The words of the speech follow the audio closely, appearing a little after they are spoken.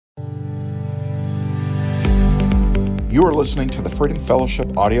You are listening to the Freedom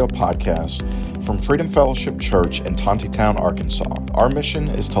Fellowship audio podcast from Freedom Fellowship Church in Tontitown, Arkansas. Our mission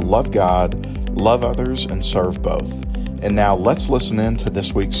is to love God, love others, and serve both. And now let's listen in to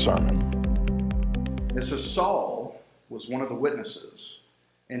this week's sermon. It says Saul was one of the witnesses,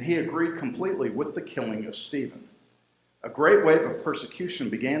 and he agreed completely with the killing of Stephen. A great wave of persecution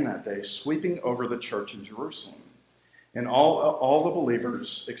began that day, sweeping over the church in Jerusalem. And all the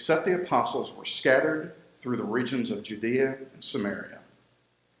believers, except the apostles, were scattered through the regions of Judea and Samaria.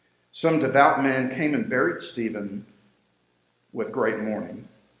 Some devout men came and buried Stephen with great mourning.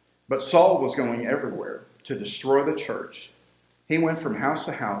 But Saul was going everywhere to destroy the church. He went from house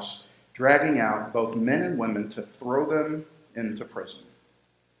to house, dragging out both men and women to throw them into prison.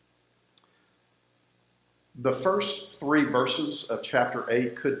 The first 3 verses of chapter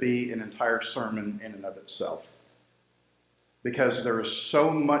 8 could be an entire sermon in and of itself, because there is so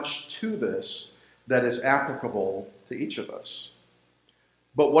much to this that is applicable to each of us.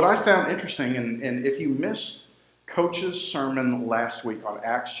 But what I found interesting, and if you missed Coach's sermon last week on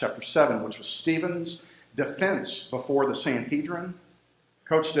Acts chapter 7, which was Stephen's defense before the Sanhedrin,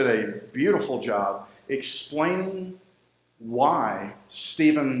 Coach did a beautiful job explaining why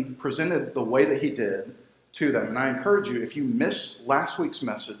Stephen presented the way that he did to them. And I encourage you, if you missed last week's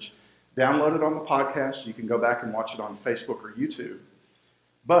message, download it on the podcast. You can go back and watch it on Facebook or YouTube.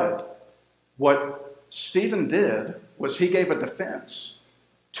 But what Stephen did was he gave a defense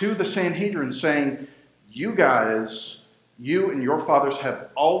to the Sanhedrin saying, you guys, you and your fathers have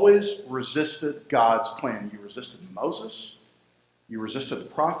always resisted God's plan. You resisted Moses, you resisted the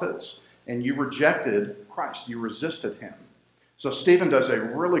prophets, and you rejected Christ. You resisted him. So Stephen does a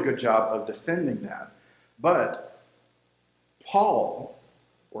really good job of defending that. But Paul,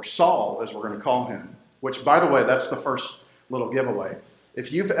 or Saul as we're going to call him, which by the way, that's the first little giveaway.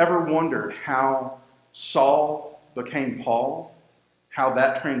 If you've ever wondered how Saul became Paul, how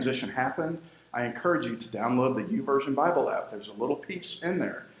that transition happened, I encourage you to download the YouVersion Bible app. There's a little piece in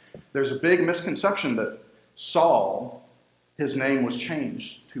there. There's a big misconception that Saul, his name was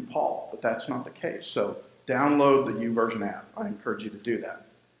changed to Paul, but that's not the case. So download the YouVersion app. I encourage you to do that.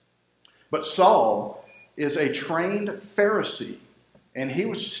 But Saul is a trained Pharisee, and he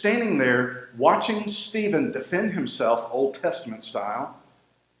was standing there watching Stephen defend himself Old Testament style.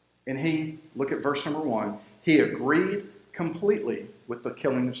 And he, look at verse number 1, he agreed completely with the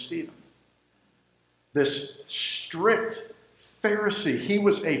killing of Stephen. This strict Pharisee, he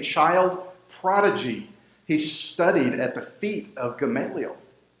was a child prodigy. He studied at the feet of Gamaliel.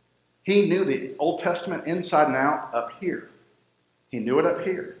 He knew the Old Testament inside and out up here. He knew it up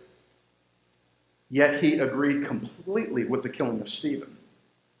here. Yet he agreed completely with the killing of Stephen.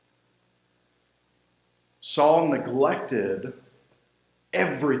 Saul neglected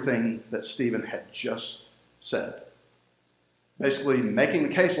everything that Stephen had just said. Basically making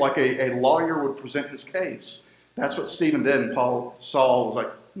the case like a lawyer would present his case. That's what Stephen did, and Saul was like,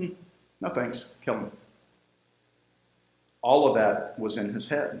 no thanks, kill him. All of that was in his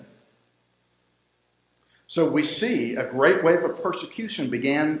head. So we see a great wave of persecution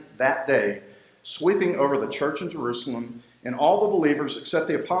began that day, sweeping over the church in Jerusalem, and all the believers except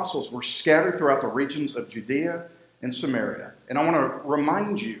the apostles were scattered throughout the regions of Judea and Samaria. And I want to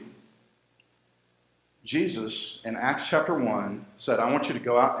remind you, Jesus in Acts chapter 1 said, I want you to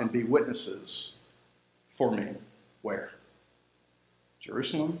go out and be witnesses for me. Where?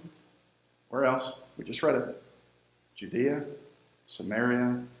 Jerusalem. Where else? We just read it. Judea,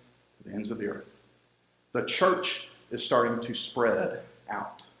 Samaria, the ends of the earth. The church is starting to spread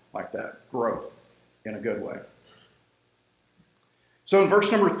out like that. Growth in a good way. So in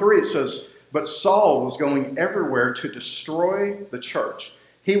verse number 3 it says, but Saul was going everywhere to destroy the church.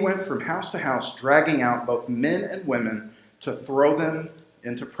 He went from house to house, dragging out both men and women to throw them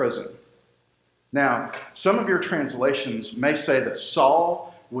into prison. Now, some of your translations may say that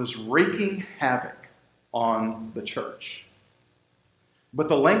Saul was wreaking havoc on the church. But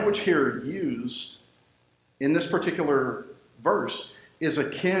the language here used in this particular verse is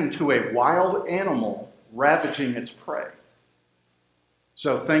akin to a wild animal ravaging its prey.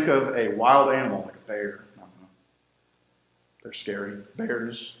 So think of a wild animal like a bear. They're scary.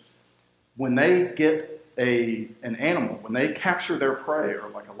 Bears, when they get an animal, when they capture their prey, or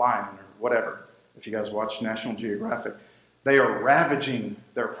like a lion or whatever, if you guys watch National Geographic, they are ravaging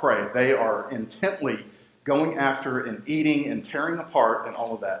their prey. They are intently going after and eating and tearing apart and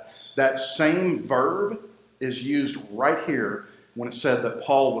all of that. That same verb is used right here when it said that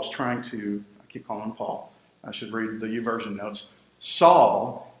Paul was trying to, I keep calling him Paul, I should read the YouVersion notes.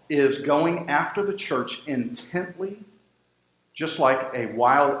 Saul is going after the church intently, just like a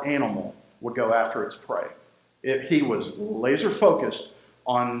wild animal would go after its prey. He was laser focused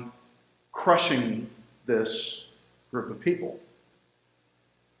on crushing this group of people.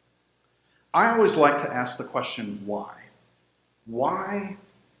 I always like to ask the question, why? Why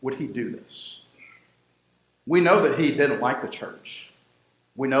would he do this? We know that he didn't like the church.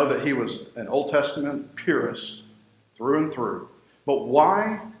 We know that he was an Old Testament purist through and through. But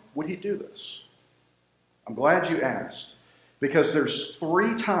why would he do this? I'm glad you asked, because there's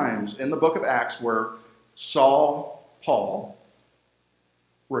 3 times in the book of Acts where Paul,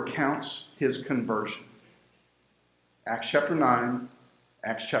 recounts his conversion. Acts chapter 9,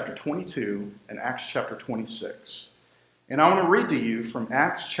 Acts chapter 22, and Acts chapter 26. And I want to read to you from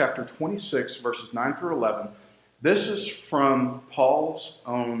Acts chapter 26, verses 9 through 11. This is from Paul's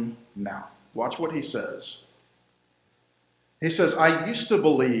own mouth. Watch what he says. He says, I used to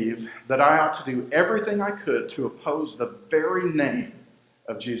believe that I ought to do everything I could to oppose the very name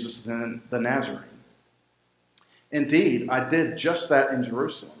of Jesus the Nazarene. Indeed, I did just that in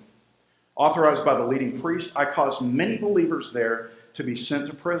Jerusalem. Authorized by the leading priest, I caused many believers there to be sent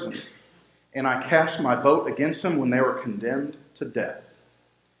to prison, and I cast my vote against them when they were condemned to death.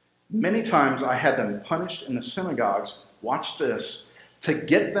 Many times I had them punished in the synagogues, watch this, to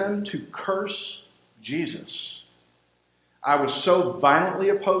get them to curse Jesus. I was so violently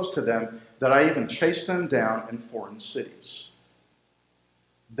opposed to them that I even chased them down in foreign cities.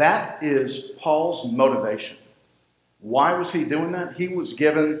 That is Paul's motivation. Why was he doing that? He was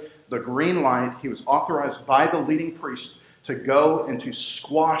given the green light. He was authorized by the leading priest to go and to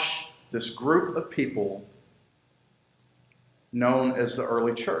squash this group of people known as the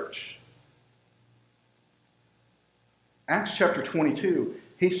early church. Acts chapter 22,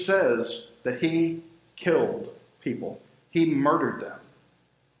 he says that he killed people. He murdered them.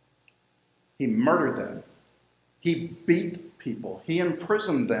 He murdered them. He beat people. He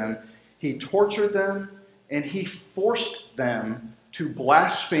imprisoned them. He tortured them. And he forced them to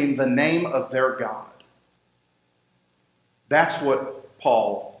blaspheme the name of their God. That's what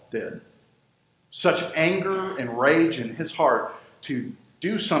Paul did. Such anger and rage in his heart to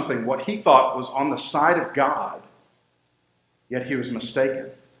do something what he thought was on the side of God, yet he was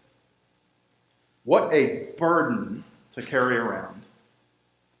mistaken. What a burden to carry around.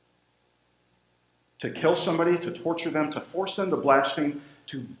 To kill somebody, to torture them, to force them to blaspheme,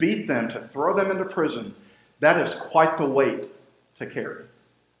 to beat them, to throw them into prison. That is quite the weight to carry.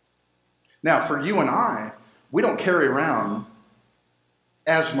 Now, for you and I, we don't carry around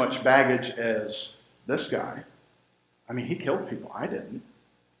as much baggage as this guy. I mean, he killed people. I didn't.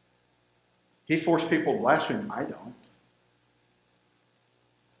 He forced people to blaspheme. I don't.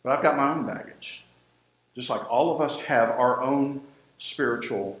 But I've got my own baggage. Just like all of us have our own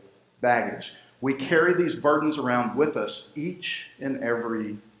spiritual baggage. We carry these burdens around with us each and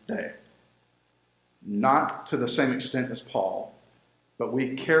every day. Not to the same extent as Paul, but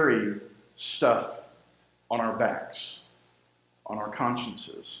we carry stuff on our backs, on our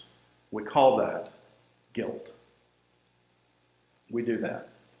consciences. We call that guilt. We do that.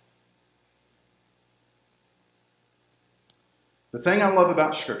 The thing I love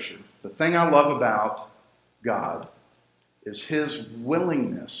about Scripture, the thing I love about God, is his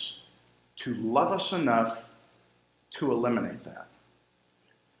willingness to love us enough to eliminate that.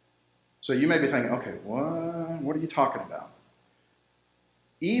 So you may be thinking, okay, what are you talking about?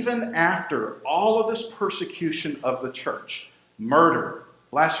 Even after all of this persecution of the church, murder,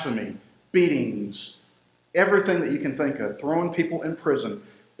 blasphemy, beatings, everything that you can think of, throwing people in prison,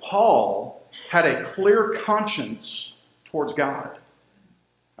 Paul had a clear conscience towards God.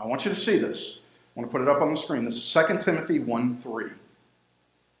 I want you to see this. I want to put it up on the screen. This is 2 Timothy 1:3. It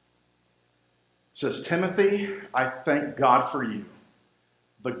says, Timothy, I thank God for you.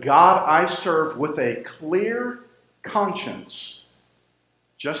 The God I serve with a clear conscience,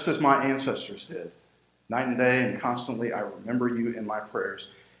 just as my ancestors did, night and day, and constantly I remember you in my prayers.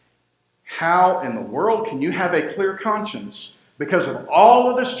 How in the world can you have a clear conscience because of all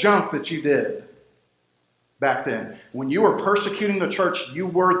of this junk that you did back then? When you were persecuting the church, you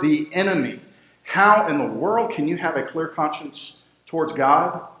were the enemy. How in the world can you have a clear conscience towards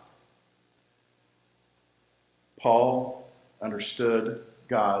God? Paul understood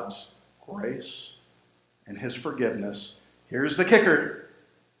God's grace and his forgiveness. Here's the kicker.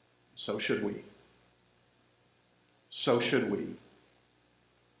 So should we. So should we.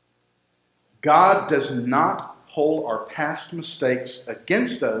 God does not hold our past mistakes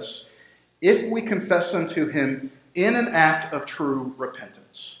against us if we confess them to him in an act of true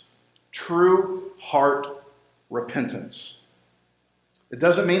repentance. True heart repentance. It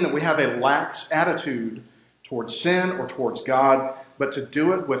doesn't mean that we have a lax attitude towards sin or towards God, but to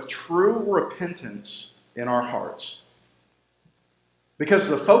do it with true repentance in our hearts. Because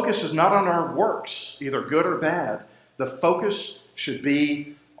the focus is not on our works, either good or bad. The focus should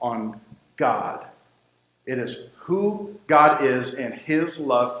be on God. It is who God is and his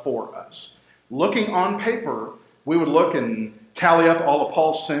love for us. Looking on paper, we would look and tally up all of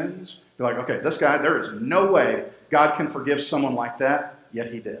Paul's sins. Be like, okay, this guy, there is no way God can forgive someone like that,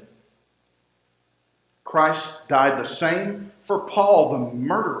 yet he did. Christ died the same for Paul, the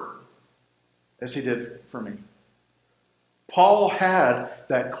murderer, as he did for me. Paul had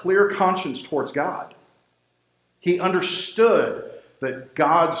that clear conscience towards God. He understood that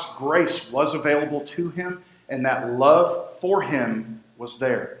God's grace was available to him and that love for him was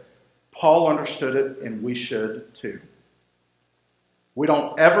there. Paul understood it, and we should too. We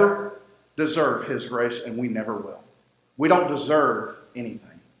don't ever deserve his grace, and we never will. We don't deserve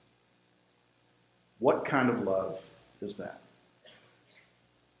anything. What kind of love is that?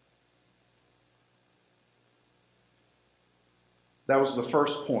 That was the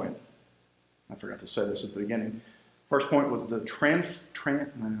first point. I forgot to say this at the beginning. First point was the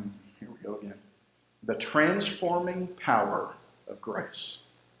here we go again. The transforming power of grace.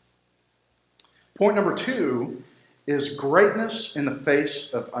 Point number 2 is greatness in the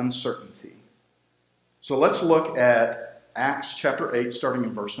face of uncertainty. So let's look at Acts chapter 8, starting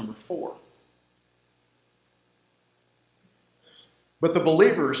in verse number 4. But the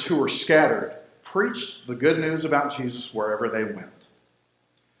believers who were scattered preached the good news about Jesus wherever they went.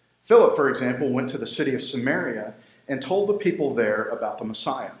 Philip, for example, went to the city of Samaria and told the people there about the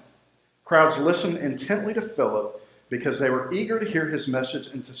Messiah. Crowds listened intently to Philip because they were eager to hear his message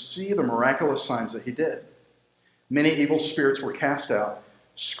and to see the miraculous signs that he did. Many evil spirits were cast out,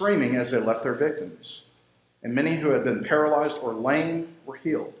 screaming as they left their victims. And many who had been paralyzed or lame were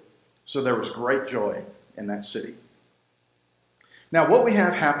healed. So there was great joy in that city. Now, what we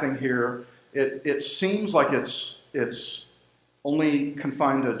have happening here, it seems like it's only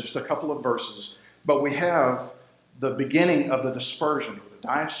confined to just a couple of verses, but we have the beginning of the dispersion, or the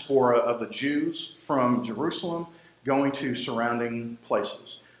diaspora of the Jews from Jerusalem going to surrounding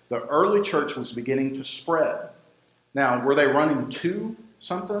places. The early church was beginning to spread. Now, were they running to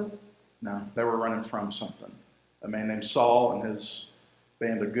something? No, they were running from something. A man named Saul and his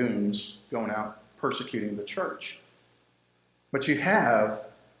band of goons going out persecuting the church. But you have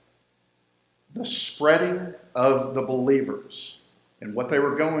the spreading of the believers. And what they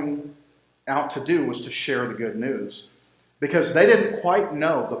were going out to do was to share the good news. Because they didn't quite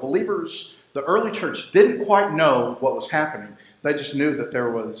know, the believers, the early church didn't quite know what was happening. They just knew that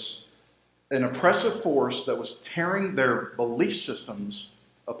there was an oppressive force that was tearing their belief systems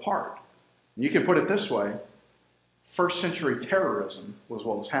apart. You can put it this way, first century terrorism was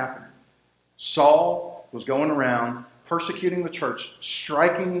what was happening. Saul was going around persecuting the church,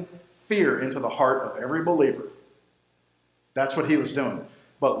 striking fear into the heart of every believer. That's what he was doing.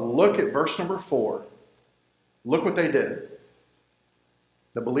 But look at verse number 4. Look what they did.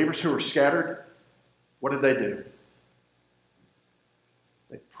 The believers who were scattered, what did they do?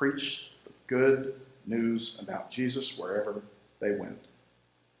 They preached the good news about Jesus wherever they went.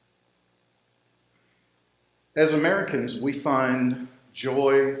 As Americans, we find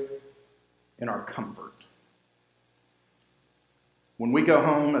joy in our comfort. When we go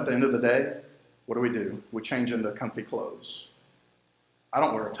home at the end of the day, what do? We change into comfy clothes. I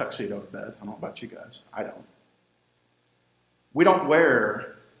don't wear a tuxedo to bed. I don't know about you guys. I don't. We don't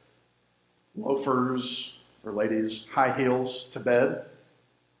wear loafers or ladies' high heels to bed.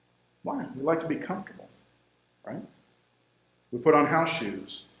 Why? We like to be comfortable, right? We put on house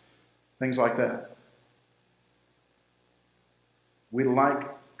shoes, things like that. We like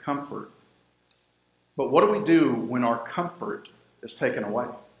comfort. But what do we do when our comfort is taken away?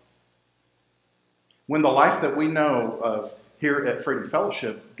 When the life that we know of here at Freedom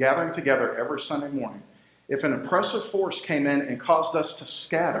Fellowship, gathering together every Sunday morning, if an oppressive force came in and caused us to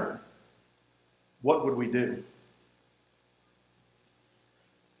scatter, what would we do?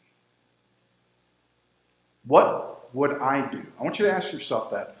 What would I do? I want you to ask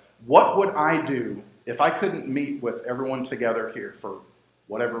yourself that. What would I do if I couldn't meet with everyone together here for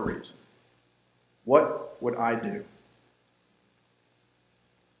whatever reason? What would I do?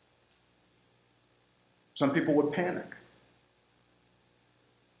 Some people would panic.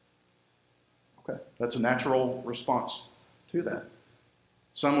 Okay, that's a natural response to that.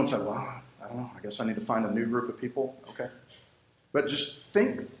 Some would say, well, I don't know, I guess I need to find a new group of people. Okay. But just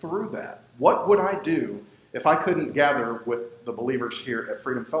think through that. What would I do if I couldn't gather with the believers here at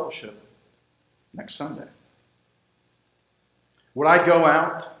Freedom Fellowship next Sunday? Would I go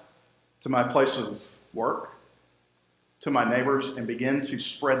out to my place of work, to my neighbors, and begin to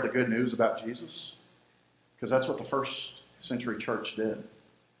spread the good news about Jesus? because that's what the first century church did.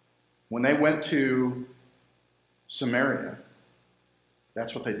 When they went to Samaria,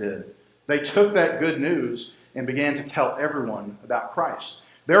 that's what they did. They took that good news and began to tell everyone about Christ.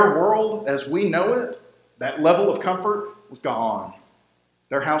 Their world, as we know it, that level of comfort was gone.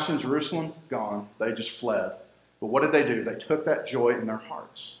 Their house in Jerusalem, gone. They just fled. But what did they do? They took that joy in their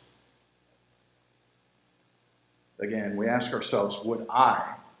hearts. Again, we ask ourselves, would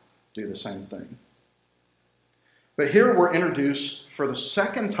I do the same thing? But here we're introduced for the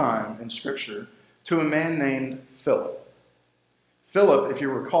second time in Scripture to a man named Philip. Philip, if you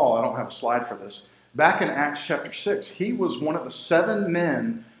recall, I don't have a slide for this, back in Acts chapter 6, he was one of the 7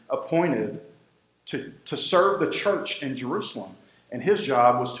 men appointed to serve the church in Jerusalem. And his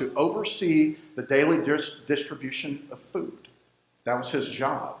job was to oversee the daily distribution of food. That was his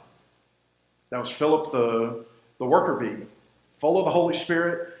job. That was Philip the worker bee, full of the Holy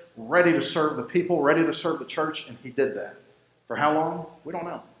Spirit, ready to serve the people, ready to serve the church, and he did that. For how long? We don't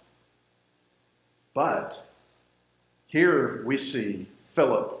know. But here we see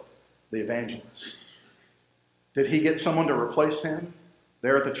Philip, the evangelist. Did he get someone to replace him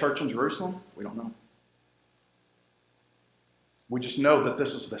there at the church in Jerusalem? We don't know. We just know that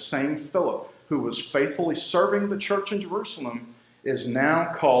this is the same Philip who was faithfully serving the church in Jerusalem is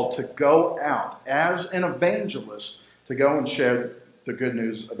now called to go out as an evangelist to go and share the good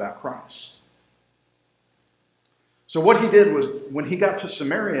news about Christ. So what he did was, when he got to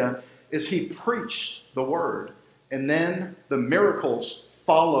Samaria, is he preached the word, and then the miracles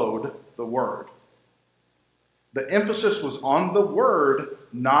followed the word. The emphasis was on the word,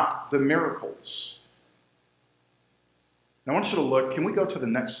 not the miracles. Now I want you to look. Can we go to the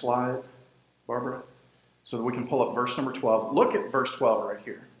next slide, Barbara? So that we can pull up verse number 12. Look at verse 12 right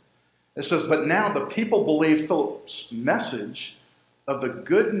here. It says, "But now the people believed Philip's message of the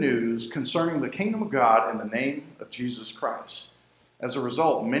good news concerning the kingdom of God in the name of Jesus Christ. As a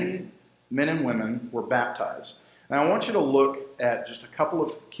result, many men and women were baptized." Now I want you to look at just a couple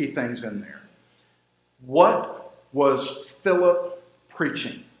of key things in there. What was Philip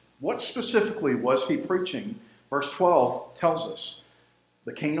preaching? What specifically was he preaching? Verse 12 tells us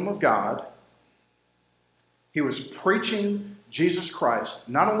the kingdom of God. He was preaching Jesus Christ.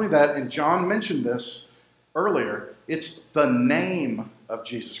 Not only that, and John mentioned this earlier, it's the name of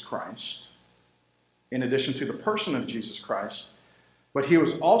Jesus Christ, in addition to the person of Jesus Christ. But he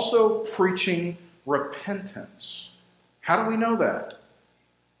was also preaching repentance. How do we know that?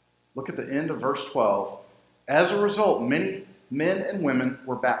 Look at the end of verse 12. As a result, many men and women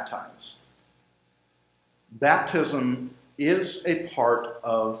were baptized. Baptism is a part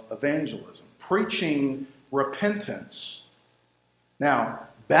of evangelism, preaching repentance. Now,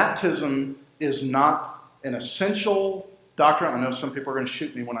 baptism is not an essential doctrine. I know some people are going to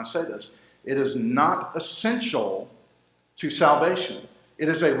shoot me when I say this. It is not essential to salvation. It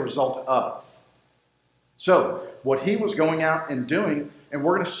is a result of. So, what he was going out and doing, and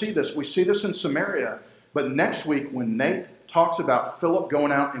we're going to see this. We see this in Samaria. But next week, when Nate talks about Philip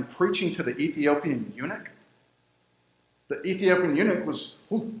going out and preaching to the Ethiopian eunuch, the Ethiopian eunuch was,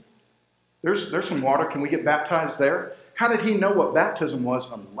 there's some water. Can we get baptized there? How did he know what baptism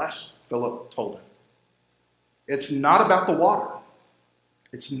was unless Philip told him? It's not about the water.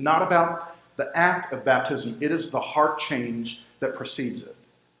 It's not about the act of baptism. It is the heart change that precedes it.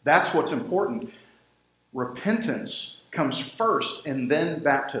 That's what's important. Repentance comes first and then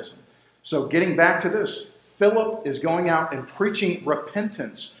baptism. So getting back to this, Philip is going out and preaching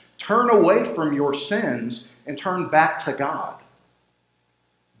repentance. Turn away from your sins and turn back to God.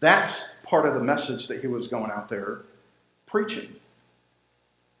 That's part of the message that he was going out there preaching.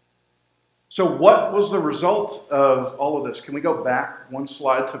 So what was the result of all of this? Can we go back one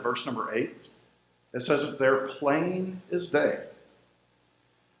slide to verse number 8? It says that they're plain as day.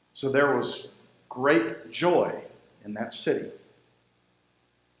 So there was great joy in that city.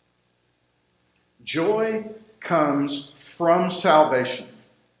 Joy comes from salvation.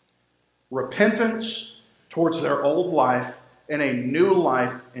 Repentance towards their old life and a new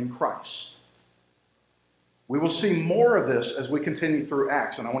life in Christ. We will see more of this as we continue through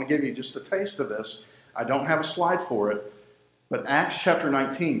Acts, and I want to give you just a taste of this. I don't have a slide for it, but Acts chapter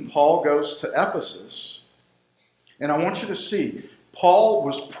 19, Paul goes to Ephesus, and I want you to see, Paul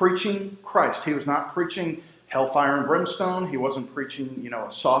was preaching Christ. He was not preaching hellfire and brimstone. He wasn't preaching,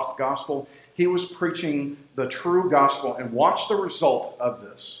 a soft gospel. He was preaching the true gospel, and watch the result of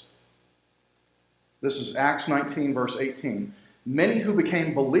this. This is Acts 19, verse 18. Many who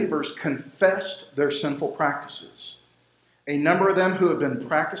became believers confessed their sinful practices. A number of them who had been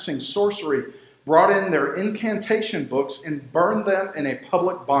practicing sorcery brought in their incantation books and burned them in a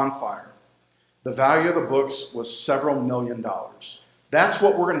public bonfire. The value of the books was several $1 million. That's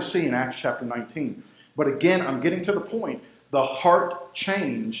what we're going to see in Acts chapter 19. But again, I'm getting to the point. The heart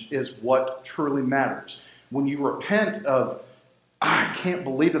change is what truly matters. When you repent of, I can't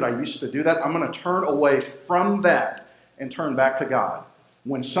believe that I used to do that, I'm going to turn away from that and turn back to God.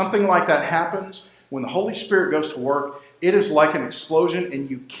 When something like that happens, when the Holy Spirit goes to work, it is like an explosion,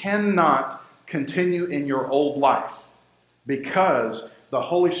 and you cannot continue in your old life because the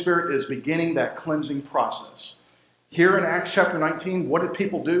Holy Spirit is beginning that cleansing process. Here in Acts chapter 19, what did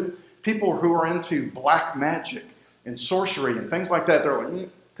people do? People who are into black magic and sorcery and things like that, they're like,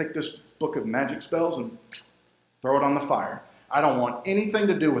 take this book of magic spells and throw it on the fire. I don't want anything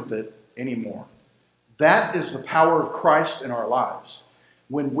to do with it anymore. That is the power of Christ in our lives.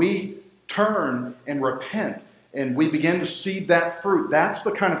 When we turn and repent and we begin to see that fruit, that's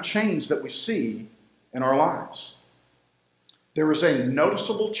the kind of change that we see in our lives. There is a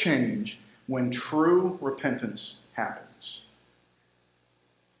noticeable change when true repentance happens.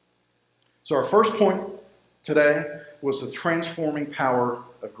 So our first point today was the transforming power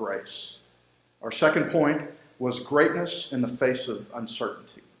of grace. Our second point was greatness in the face of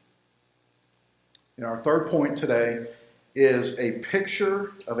uncertainty. And our third point today is a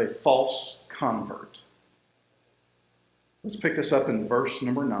picture of a false convert. Let's pick this up in verse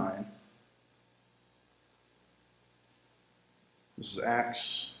number 9. This is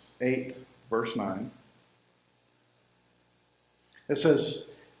Acts 8, verse 9. It says,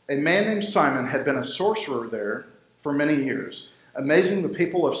 a man named Simon had been a sorcerer there for many years, amazing the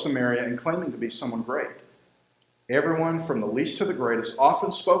people of Samaria and claiming to be someone great. Everyone from the least to the greatest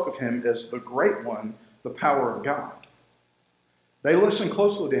often spoke of him as the great one, the power of God. They listened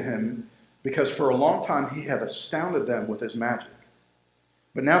closely to him because for a long time he had astounded them with his magic.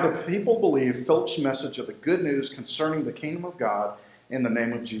 But now the people believed Philip's message of the good news concerning the kingdom of God in the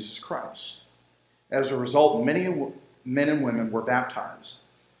name of Jesus Christ. As a result, many men and women were baptized.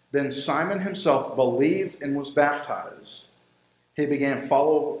 Then Simon himself believed and was baptized. He began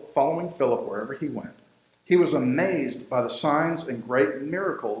following Philip wherever he went. He was amazed by the signs and great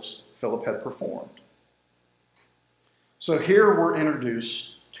miracles Philip had performed. So here we're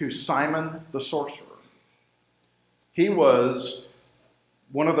introduced to Simon the sorcerer. He was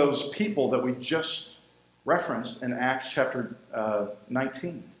one of those people that we just referenced in Acts chapter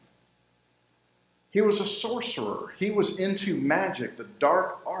 19. He was a sorcerer. He was into magic, the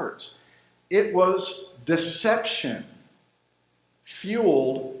dark arts. It was deception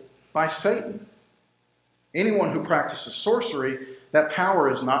fueled by Satan. Anyone who practices sorcery, that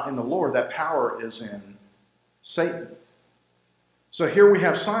power is not in the Lord. That power is in Satan. So here we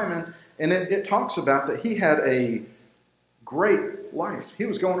have Simon, and it talks about that he had a great life. He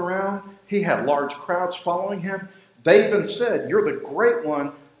was going around. He had large crowds following him. They even said, you're the great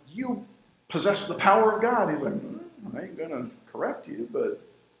one. You possess the power of God. He's like, I ain't going to correct you, but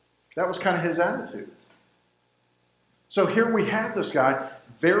that was kind of his attitude. So here we have this guy,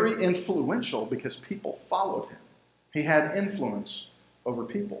 very influential because people followed him. He had influence over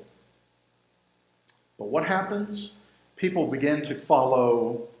people. But what happens? People begin to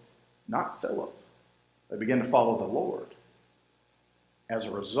follow not Philip. They begin to follow the Lord. As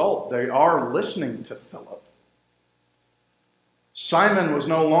a result, they are listening to Philip. Simon was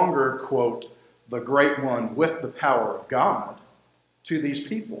no longer, quote, the great one with the power of God to these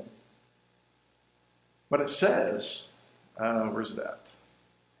people. But it says, where's that?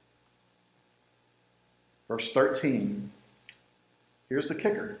 Verse 13. Here's the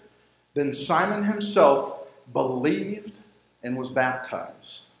kicker. Then Simon himself believed and was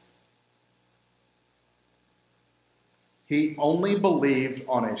baptized. He only believed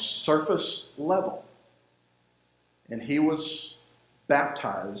on a surface level. And he was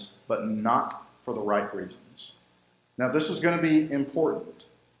baptized, but not for the right reasons. Now, this is going to be important.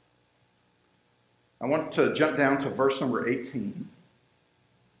 I want to jump down to verse number 18.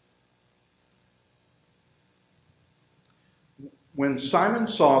 When Simon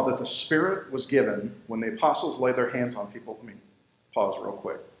saw that the Spirit was given, when the apostles laid their hands on people, let me pause real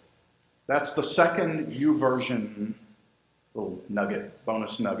quick. That's the second YouVersion little nugget,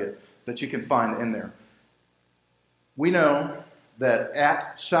 bonus nugget, that you can find in there. We know that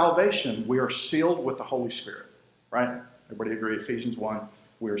at salvation, we are sealed with the Holy Spirit, right? Everybody agree? Ephesians 1,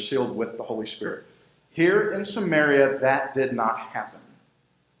 we are sealed with the Holy Spirit. Here in Samaria, that did not happen.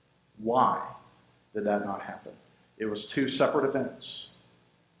 Why did that not happen? It was two separate events.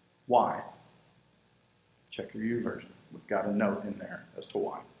 Why? Check your YouVersion. We've got a note in there as to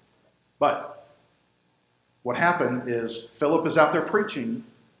why. But what happened is Philip is out there preaching,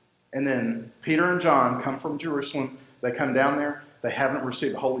 and then Peter and John come from Jerusalem. They come down there. They haven't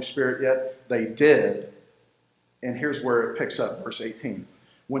received the Holy Spirit yet. They did. And here's where it picks up, verse 18.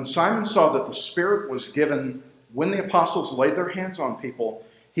 When Simon saw that the Spirit was given when the apostles laid their hands on people,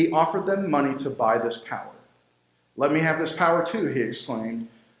 he offered them money to buy this power. Let me have this power too, he exclaimed,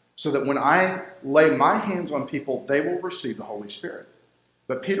 so that when I lay my hands on people, they will receive the Holy Spirit.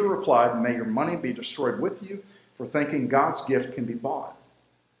 But Peter replied, may your money be destroyed with you for thinking God's gift can be bought.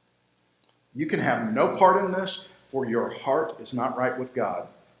 You can have no part in this, for your heart is not right with God.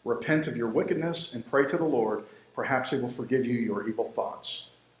 Repent of your wickedness and pray to the Lord. Perhaps he will forgive you your evil thoughts.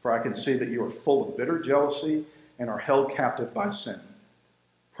 For I can see that you are full of bitter jealousy and are held captive by sin.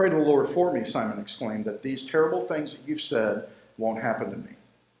 Pray to the Lord for me, Simon exclaimed, that these terrible things that you've said won't happen to me.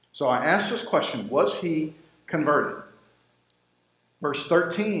 So I asked this question, was he converted? Verse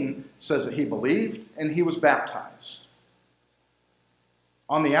 13 says that he believed and he was baptized.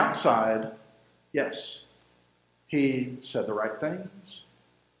 On the outside, yes, he said the right things.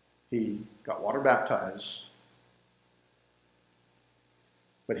 He got water baptized.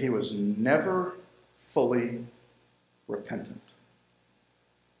 But he was never fully repentant.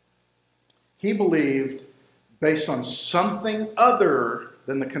 He believed based on something other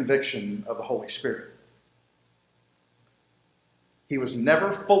than the conviction of the Holy Spirit. He was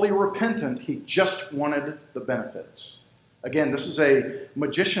never fully repentant. He just wanted the benefits. Again, this is a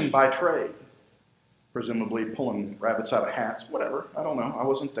magician by trade, presumably pulling rabbits out of hats, whatever. I don't know. I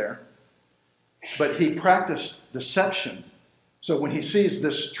wasn't there. But he practiced deception. So when he sees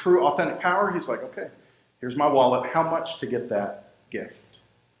this true, authentic power, he's like, okay, here's my wallet. How much to get that gift?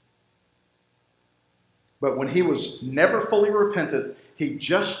 But when he was never fully repentant, he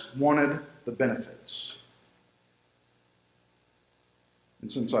just wanted the benefits.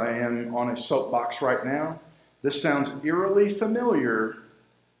 And since I am on a soapbox right now, this sounds eerily familiar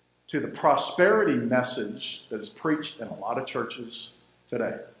to the prosperity message that is preached in a lot of churches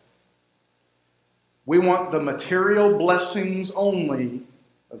today. We want the material blessings only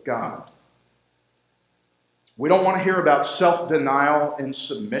of God. We don't want to hear about self-denial and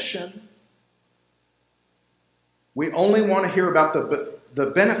submission. We only want to hear about the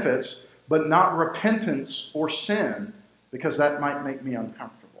benefits, but not repentance or sin, because that might make me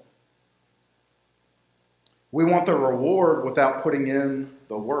uncomfortable. We want the reward without putting in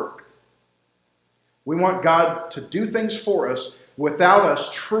the work. We want God to do things for us without us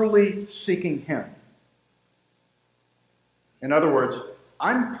truly seeking him. In other words,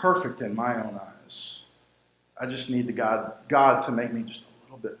 I'm perfect in my own eyes. I just need God to make me just a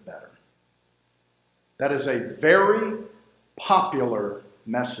little bit better. That is a very popular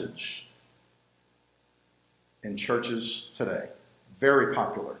message in churches today. Very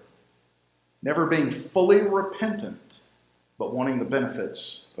popular. Never being fully repentant, but wanting the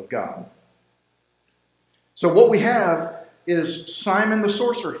benefits of God. So what we have is Simon the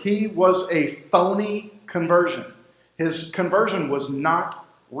sorcerer. He was a phony conversion. His conversion was not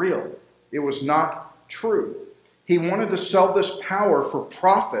real. It was not true. He wanted to sell this power for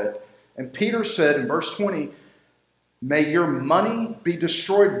profit. And Peter said in verse 20, may your money be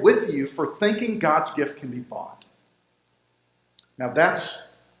destroyed with you for thinking God's gift can be bought. Now that's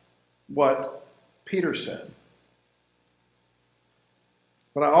what Peter said.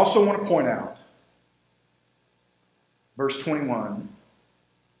 But I also want to point out, verse 21,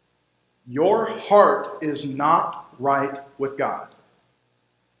 your heart is not right with God.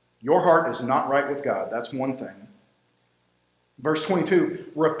 Your heart is not right with God. That's one thing. Verse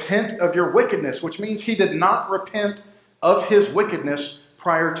 22, repent of your wickedness, which means he did not repent of his wickedness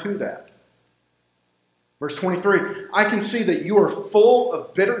prior to that. Verse 23, I can see that you are full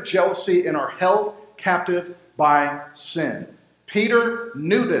of bitter jealousy and are held captive by sin. Peter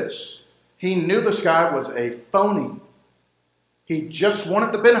knew this. He knew this guy was a phony. He just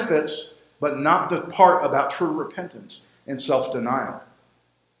wanted the benefits, but not the part about true repentance and self-denial.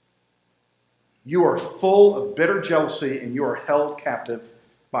 You are full of bitter jealousy and you are held captive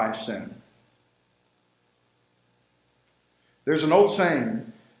by sin. There's an old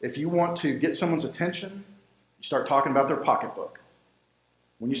saying, if you want to get someone's attention, you start talking about their pocketbook.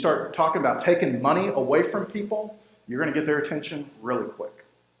 When you start talking about taking money away from people, you're going to get their attention really quick.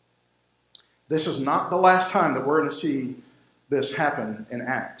 This is not the last time that we're going to see this happen in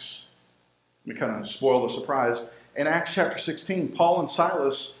Acts. Let me kind of spoil the surprise. In Acts chapter 16, Paul and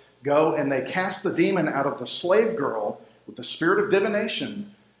Silas go and they cast the demon out of the slave girl with the spirit of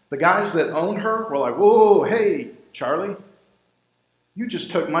divination. The guys that owned her were like, whoa, hey, Charlie, you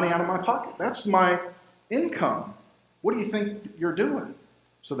just took money out of my pocket. That's my income. What do you think you're doing?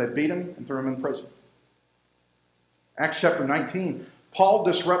 So they beat him and threw him in prison. Acts chapter 19, Paul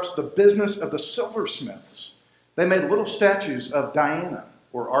disrupts the business of the silversmiths. They made little statues of Diana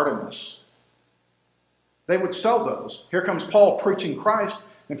or Artemis. They would sell those. Here comes Paul preaching Christ,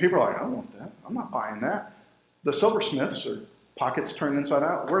 and people are like, I don't want that. I'm not buying that. The silversmiths are pockets turned inside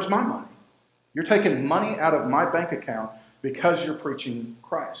out. Where's my money? You're taking money out of my bank account because you're preaching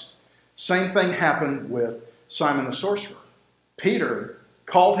Christ. Same thing happened with Simon the sorcerer. Peter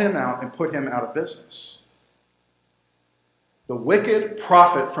called him out and put him out of business. The wicked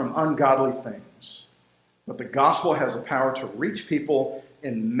profit from ungodly things, but the gospel has the power to reach people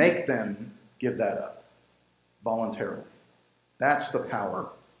and make them give that up voluntarily. That's the power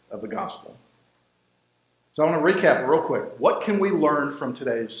of the gospel. So I want to recap real quick. What can we learn from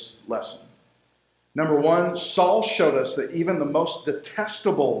today's lesson? Number one, Saul showed us that even the most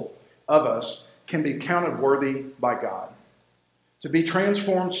detestable of us can be counted worthy by God. To be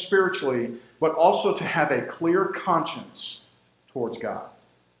transformed spiritually, but also to have a clear conscience towards God.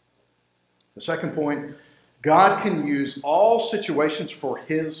 The second point, God can use all situations for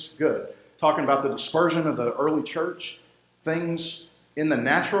his good. Talking about the dispersion of the early church, things in the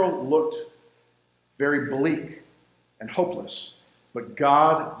natural looked very bleak and hopeless, but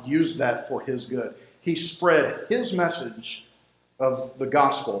God used that for his good. He spread his message of the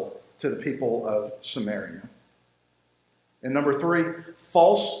gospel to the people of Samaria. And number three,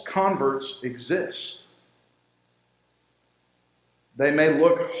 false converts exist. They may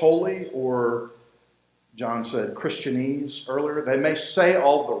look holy, or John said Christianese earlier. They may say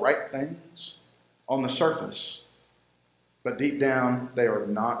all the right things on the surface, but deep down they are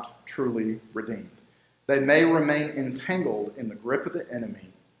not truly redeemed. They may remain entangled in the grip of the enemy.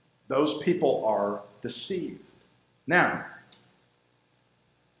 Those people are deceived. Now,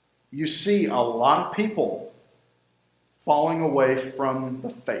 you see a lot of people falling away from the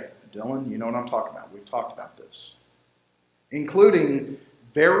faith. Dylan, you know what I'm talking about. We've talked about this. Including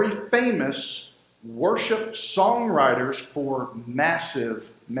very famous worship songwriters for massive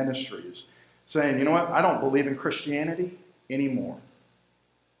ministries. Saying, you know what, I don't believe in Christianity anymore.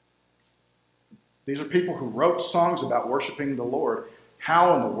 These are people who wrote songs about worshiping the Lord.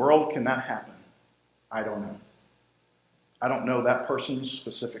 How in the world can that happen? I don't know. I don't know that person's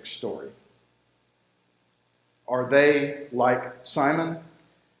specific story. Are they like Simon?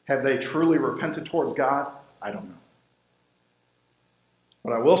 Have they truly repented towards God? I don't know.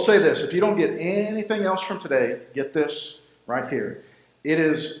 But I will say this, if you don't get anything else from today, get this right here. It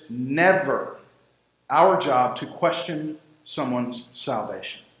is never our job to question someone's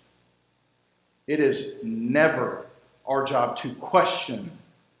salvation. It is never our job to question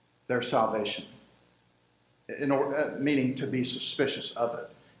their salvation, meaning to be suspicious of it.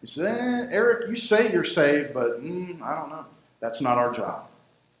 You say, Eric, you say you're saved, but I don't know. That's not our job.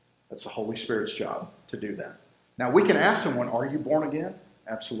 That's the Holy Spirit's job to do that. Now, we can ask someone, are you born again?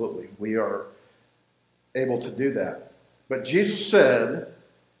 Absolutely. We are able to do that. But Jesus said,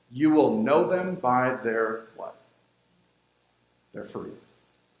 you will know them by their what? Their fruit.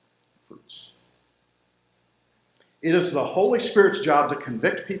 Fruits. It is the Holy Spirit's job to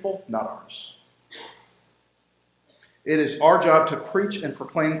convict people, not ours. It is our job to preach and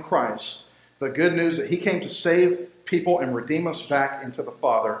proclaim Christ, the good news that he came to save people and redeem us back into the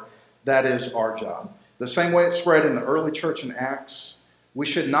Father. That is our job. The same way it spread in the early church in Acts, we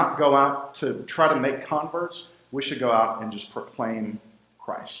should not go out to try to make converts. We should go out and just proclaim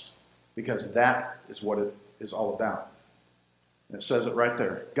Christ, because that is what it is all about. And it says it right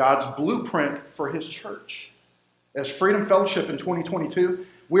there. God's blueprint for his church. As Freedom Fellowship in 2022,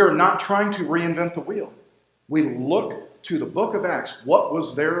 we are not trying to reinvent the wheel. We look to the book of Acts. What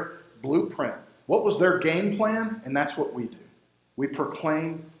was their blueprint? What was their game plan? And that's what we do. We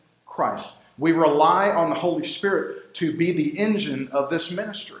proclaim Christ. We rely on the Holy Spirit to be the engine of this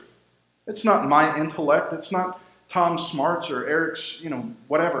ministry. It's not my intellect. It's not Tom Smart's or Eric's,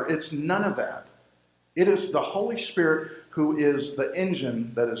 whatever. It's none of that. It is the Holy Spirit who is the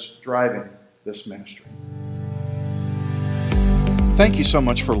engine that is driving this ministry. Thank you so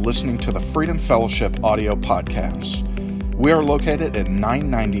much for listening to the Freedom Fellowship audio podcast. We are located at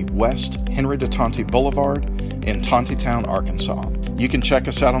 990 West Henry DeTonti Boulevard in Tontitown, Arkansas. You can check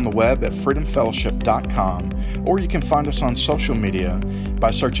us out on the web at freedomfellowship.com, or you can find us on social media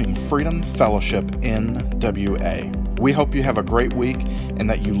by searching Freedom Fellowship NWA. We hope you have a great week and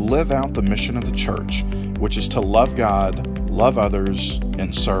that you live out the mission of the church, which is to love God, love others,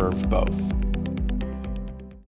 and serve both.